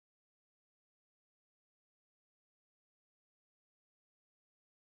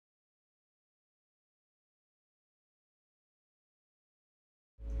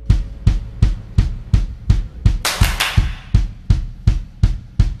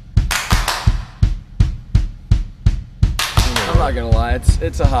not gonna lie,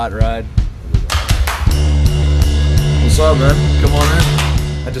 it's a hot ride. What's up, man? Come on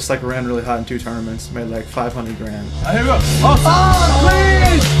in. I just like ran really hot in 2 tournaments, made like 500 grand. Here we go. Oh,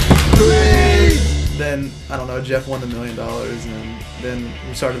 please! Then, I don't know, Jeff won $1 million, and then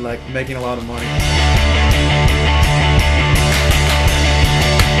we started like making a lot of money.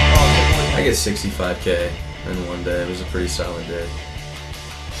 I get 65K in one day. It was a pretty solid day.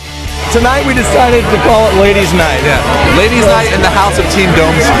 Tonight we decided to call it Ladies Night. Yeah, Ladies Night in the house of Team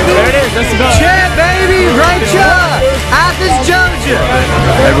Domeski. There it is, that's the Chat, baby, right ya! Athens, Georgia!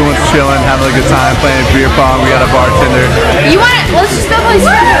 Everyone's chilling, having a good time, playing beer pong. We got a bartender. You want it? Let's just go play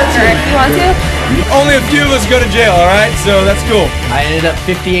strauss, right? You want to? Only a few of us go to jail, alright? So that's cool. I ended up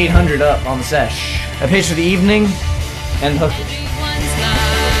 5,800 up on the sesh. I paid for the evening and hookers.